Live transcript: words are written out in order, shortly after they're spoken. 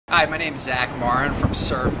Hi, my name is Zach Maurin from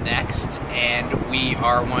Serve Next, and we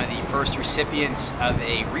are one of the first recipients of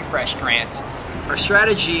a Refresh grant. Our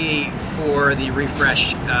strategy for the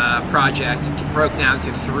Refresh project broke down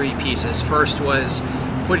to three pieces. First was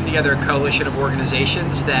putting together a coalition of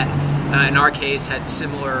organizations that, in our case, had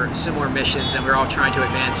similar missions, and we were all trying to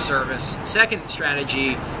advance service. Second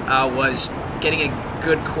strategy was getting a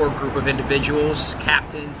good core group of individuals,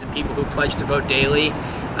 captains, and people who pledge to vote daily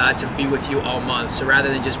to be with you all month. So rather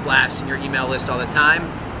than just blasting your email list all the time,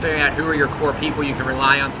 figuring out who are your core people you can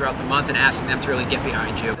rely on throughout the month and asking them to really get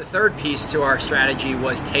behind you. The third piece to our strategy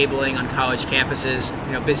was tabling on college campuses.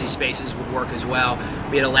 Busy spaces would work as well.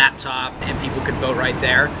 We had a laptop and people could vote right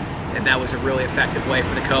there. And that was a really effective way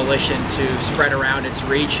for the coalition to spread around its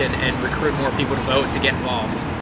reach and recruit more people to vote to get involved.